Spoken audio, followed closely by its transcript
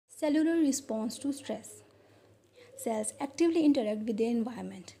Cellular response to stress. Cells actively interact with their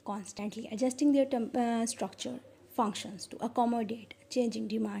environment, constantly adjusting their structure, functions to accommodate changing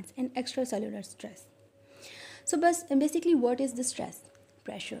demands and extracellular stress. So basically, what is the stress?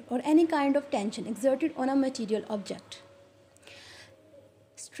 Pressure or any kind of tension exerted on a material object.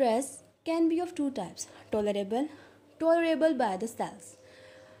 Stress can be of two types: tolerable by the cells,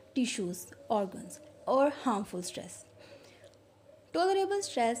 tissues, organs, or harmful stress. Tolerable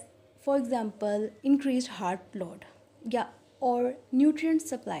stress, for example, increased heart load, or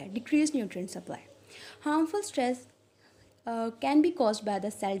decreased nutrient supply. Harmful stress can be caused by the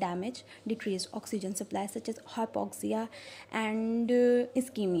cell damage, decreased oxygen supply such as hypoxia and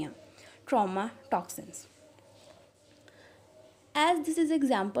ischemia, trauma, toxins. As this is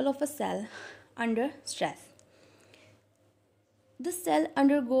example of a cell under stress. The cell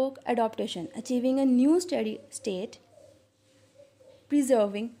undergo adaptation, achieving a new steady state,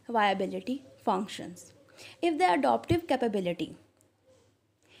 preserving viability functions. If the adaptive capability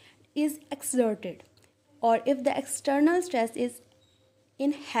is exerted, or if the external stress is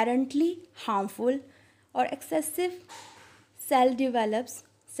inherently harmful or excessive, cell develops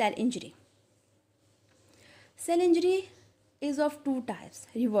cell injury. Cell injury is of two types: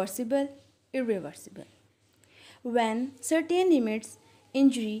 reversible, irreversible. When certain limits,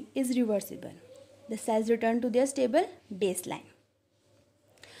 injury is reversible. The cells return to their stable baseline.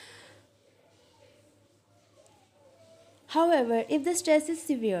 However, if the stress is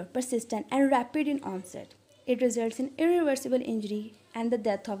severe, persistent, and rapid in onset, it results in irreversible injury and the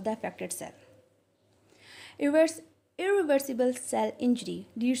death of the affected cell. Irreversible cell injury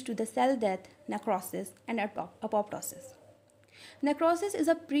leads to the cell death, necrosis, and apoptosis. Necrosis is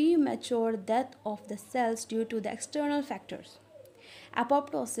a premature death of the cells due to the external factors.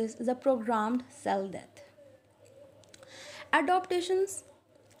 Apoptosis is a programmed cell death. Adaptations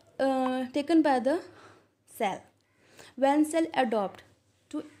taken by the cell. When cells adapt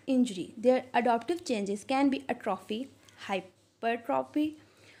to injury, their adaptive changes can be atrophy, hypertrophy,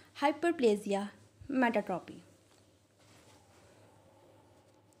 hyperplasia, metatrophy.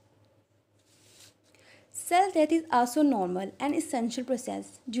 Cell death is also normal and essential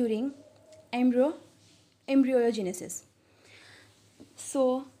process during embryogenesis.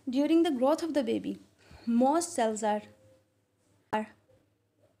 So, during the growth of the baby, mostly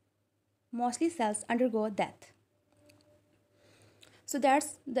cells undergo death. So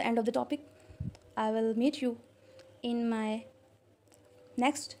that's the end of the topic. I will meet you in my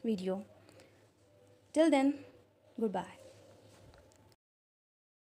next video. Till then, goodbye.